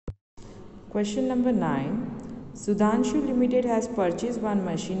Question number 9. Sudhanshu Limited has purchased one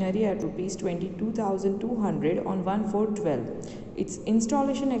machinery at rupees 22,200 on 1/4/12. Its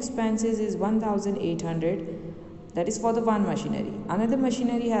installation expenses is 1,800. That is for the one machinery. Another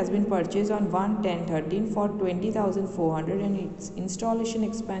machinery has been purchased on 1/10/13 for 20,400 and its installation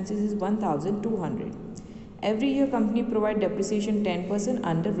expenses is 1,200. Every year company provide depreciation 10%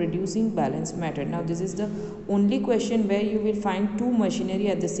 under reducing balance method. Now this is the only question where you will find two machinery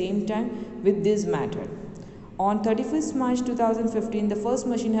at the same time with this method. On 31st March 2015, the first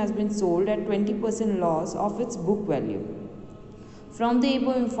machine has been sold at 20% loss of its book value. From the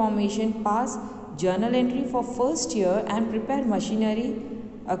above information, pass journal entry for first year and prepare machinery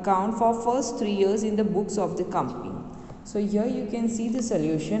account for first 3 years in the books of the company. So here you can see the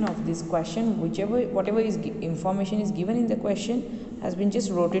solution of this question. Whatever is information is given in the question has been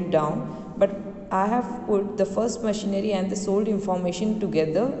just wrote it down, but I have put the first machinery and the sold information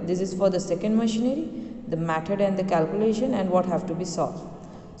together. This is for the second machinery, the method and the calculation and what have to be solved.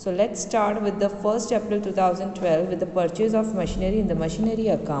 So let's start with the 1st April 2012 with the purchase of machinery in the machinery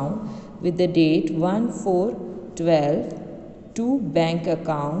account with the date 1/4/12 to bank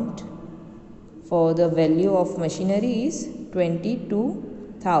account. For the value of machinery is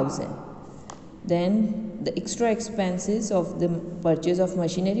 22,000. Then the extra expenses of the purchase of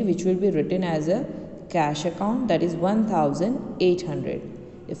machinery, which will be written as a cash account, that is 1,800.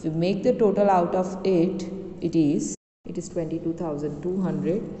 If we make the total out of it, it is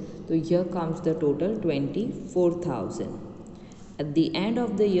 22,200. So here comes the total 24,000. At the end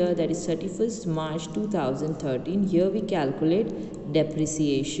of the year, that is 31st March 2013, here we calculate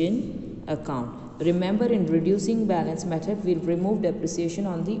depreciation account. Remember, in reducing balance method, we'll remove depreciation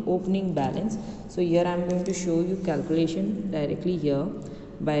on the opening balance. So here I am going to show you calculation directly here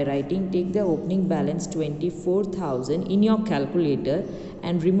by writing, take the opening balance 24,000 in your calculator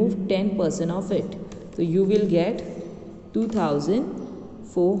and remove 10% of it. So you will get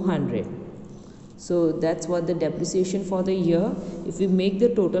 2,400. So that's what the depreciation for the year. If we make the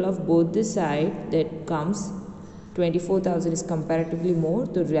total of both the side, that comes 24,000 is comparatively more,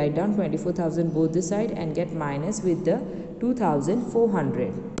 to write down 24,000 both the side and get minus with the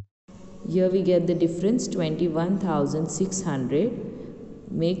 2,400. Here we get the difference 21,600.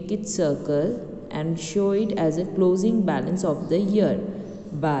 Make it circle and show it as a closing balance of the year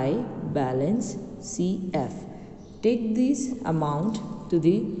by balance CF. Take this amount to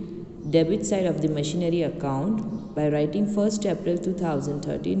the debit side of the machinery account by writing 1st April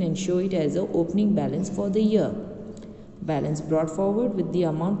 2013 and show it as a opening balance for the year. Balance brought forward with the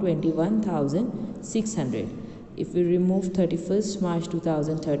amount 21,600. If we remove 31st March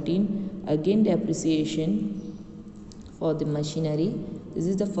 2013, again depreciation for the machinery. This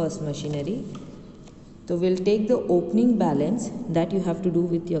is the first machinery. So we'll take the opening balance that you have to do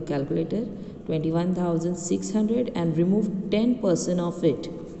with your calculator, 21,600, and remove 10% of it.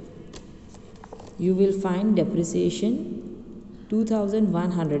 You will find depreciation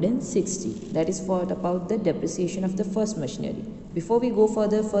 2,160. That is for about the depreciation of the first machinery. Before we go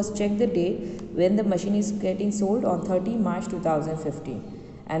further, first check the date when the machine is getting sold on 30 March 2015,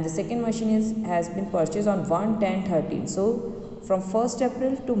 and the second machine has been purchased on 1/10/13. So from 1st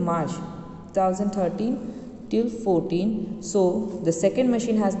April to March 2013 till 14. So the second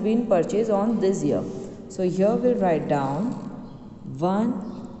machine has been purchased on this year. So here we'll write down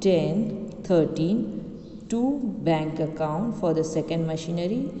 1/10/13 to bank account for the second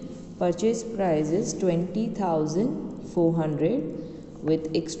machinery. Purchase price is 20,400 with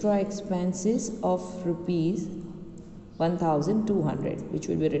extra expenses of rupees 1,200, which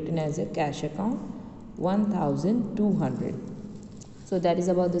will be written as a cash account 1,200. So that is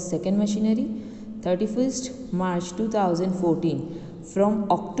about the second machinery. 31st March 2014, from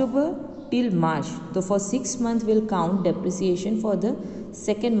October till March, so for 6 months we'll count depreciation for the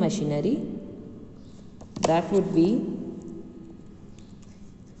second machinery. That would be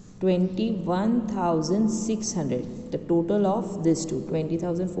 21,600. The total of these two,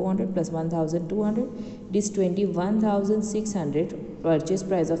 20,400 plus 1,200, it is 21,600 purchase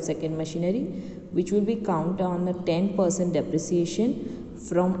price of second machinery, which will be counted on a 10% depreciation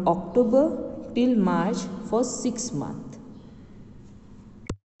from October till March for 6 months.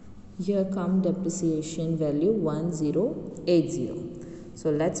 Here come depreciation value 1080. So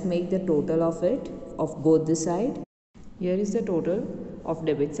let's make the total of it of both the side. Here is the total of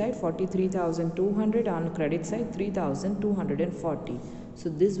debit side 43,200, on credit side 3,240. So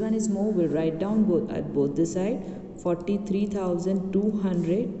this one is more. We'll write down at both the side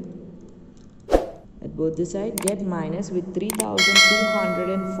 43,200 at both the side, get minus with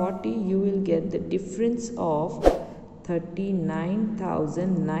 3,240. You will get the difference of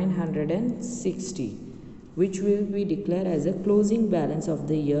 39,960, which will be declared as a closing balance of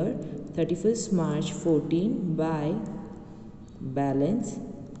the year 31st March 14 by balance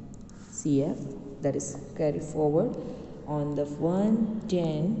CF, that is carry forward on the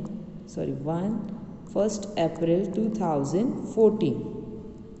 1st April 2014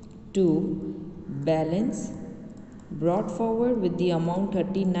 to balance brought forward with the amount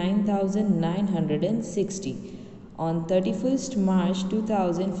 39,960 on 31st March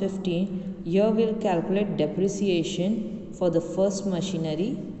 2015. Here we'll calculate depreciation for the first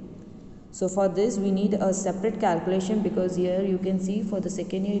machinery. So for this we need a separate calculation, because here you can see for the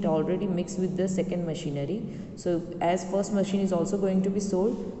second year it already mixed with the second machinery. So as first machine is also going to be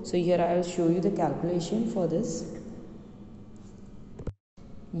sold, so here I will show you the calculation for this.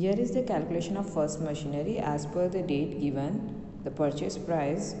 Here is the calculation of first machinery. As per the date given, the purchase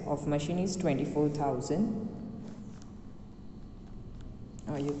price of machine is 24,000.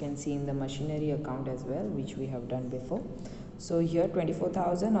 You can see in the machinery account as well, which we have done before. So here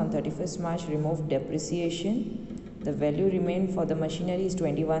 24,000 on 31st March, remove depreciation. The value remained for the machinery is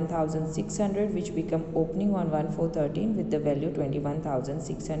 21,600, which become opening on 1/4/13 with the value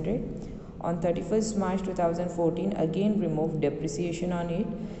 21,600. On 31st March 2014, again remove depreciation on it.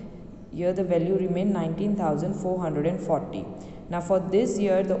 Here the value remained 19,440. Now for this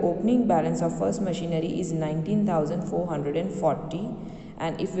year, the opening balance of first machinery is 19,440.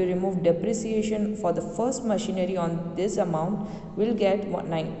 And if we remove depreciation for the first machinery on this amount, we'll get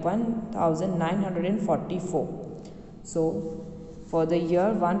 1,944. So for the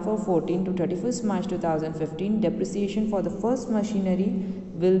year 1/4/14 to 31st March 2015, depreciation for the first machinery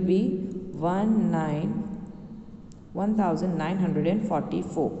will be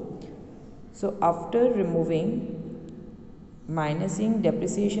 1,944. So after minusing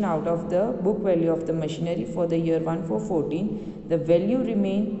depreciation out of the book value of the machinery for the year 1/4/14, the value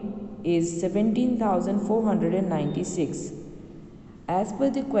remain is 17,496. As per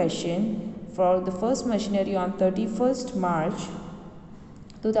the question, for the first machinery on 31st March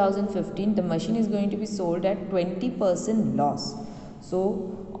 2015, the machine is going to be sold at 20% loss. So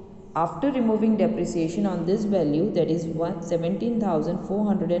after removing depreciation on this value, that is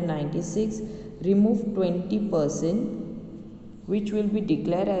 17,496, remove 20%, which will be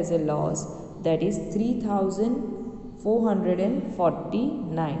declared as a loss, that is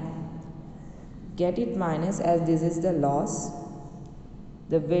 3,449. Get it minus, as this is the loss.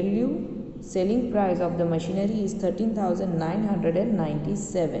 The value selling price of the machinery is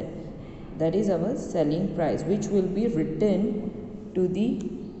 13,997. That is our selling price, which will be written to the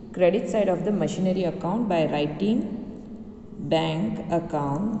credit side of the machinery account by writing bank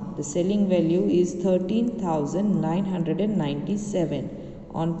account. The selling value is 13,997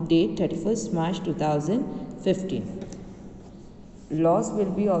 on date 31st March 2015. Loss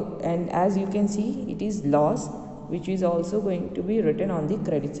will be, and as you can see, it is loss, which is also going to be written on the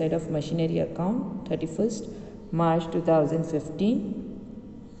credit side of machinery account 31st March 2015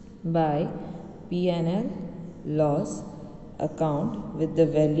 by P&L loss account with the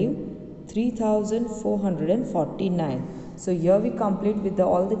value 3,449. So here we complete with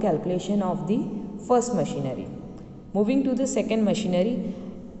all the calculation of the first machinery. Moving to the second machinery,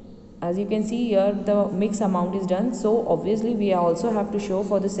 as you can see here the mix amount is done. So obviously we also have to show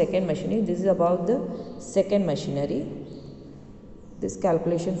for the second machinery. This is about the second machinery. This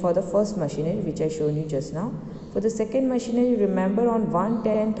calculation for the first machinery which I shown you just now. For the second machinery, remember on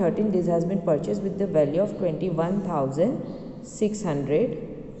 1/10/13 this has been purchased with the value of 21,600.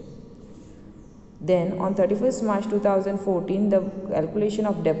 Then on 31st March 2014, the calculation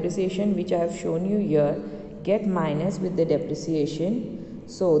of depreciation which I have shown you here, get minus with the depreciation.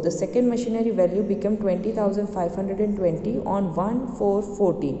 So the second machinery value become 20,520 on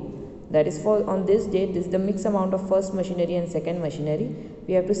 1/4/14. That is for on this date. This is the mixed amount of first machinery and second machinery.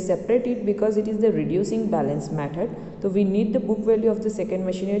 We have to separate it because it is the reducing balance method. So we need the book value of the second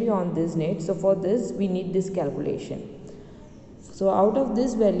machinery on this date. So for this we need this calculation. So out of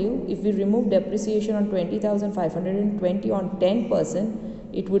this value, if we remove depreciation on 20,520 on 10%,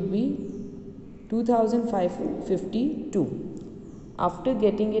 it would be 2,552. After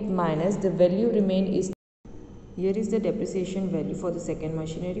getting it minus, the value remain is. Here is the depreciation value for the second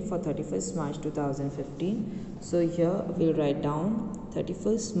machinery for 31st March 2015. So here we'll write down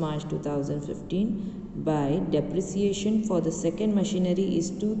 31st March 2015 by depreciation for the second machinery is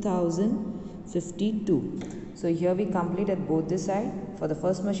 2,052. So here we completed both the side for the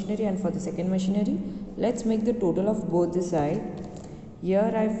first machinery and for the second machinery. Let's make the total of both the side.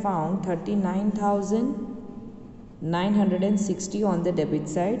 Here I found 39,960 on the debit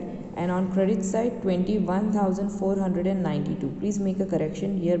side and on credit side 21,492. Please make a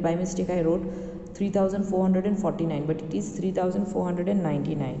correction here. By mistake I wrote 3,449, but it is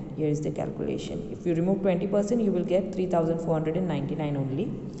 3,499. Here is the calculation. If you remove 20%, you will get 3,499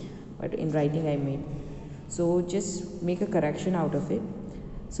 only, but in writing I made. So just make a correction out of it.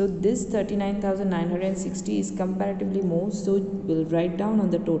 So this 39,960 is comparatively more, so we'll write down on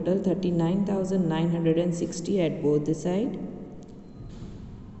the total 39,960 at both the side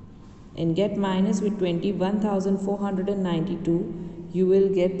and get minus with 21,492. You will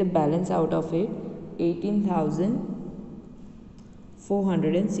get the balance out of it,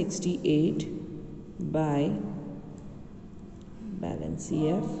 18,468 by balance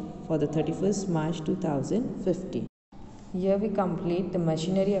CF for the 31st March 2015. Here we complete the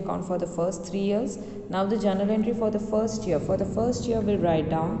machinery account for the first 3 years. Now the journal entry for the first year. For the first year we'll write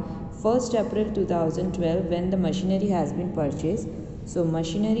down 1st April 2012 when the machinery has been purchased. So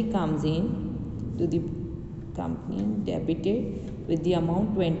machinery comes in to the company debited with the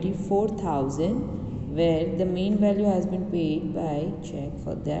amount 24,000, where the main value has been paid by check.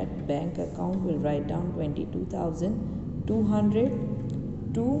 For that bank account we'll write down 22,200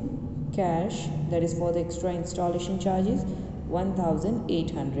 to cash, that is for the extra installation charges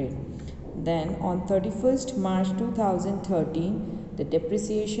 1,800. Then on 31st March 2013 the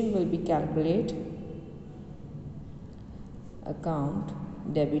depreciation will be calculated. Account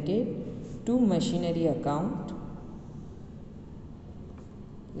debited to machinery account.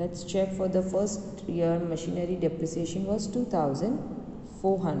 Let's check. For the first year machinery depreciation was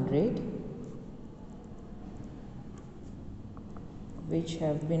 2,400, which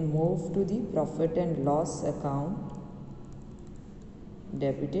have been moved to the profit and loss account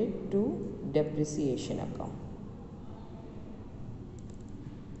debited to depreciation account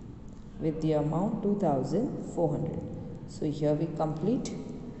with the amount 2,400. So here we complete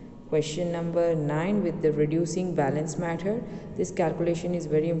question number 9 with the reducing balance method. This calculation is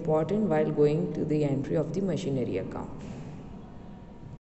very important while going to the entry of the machinery account.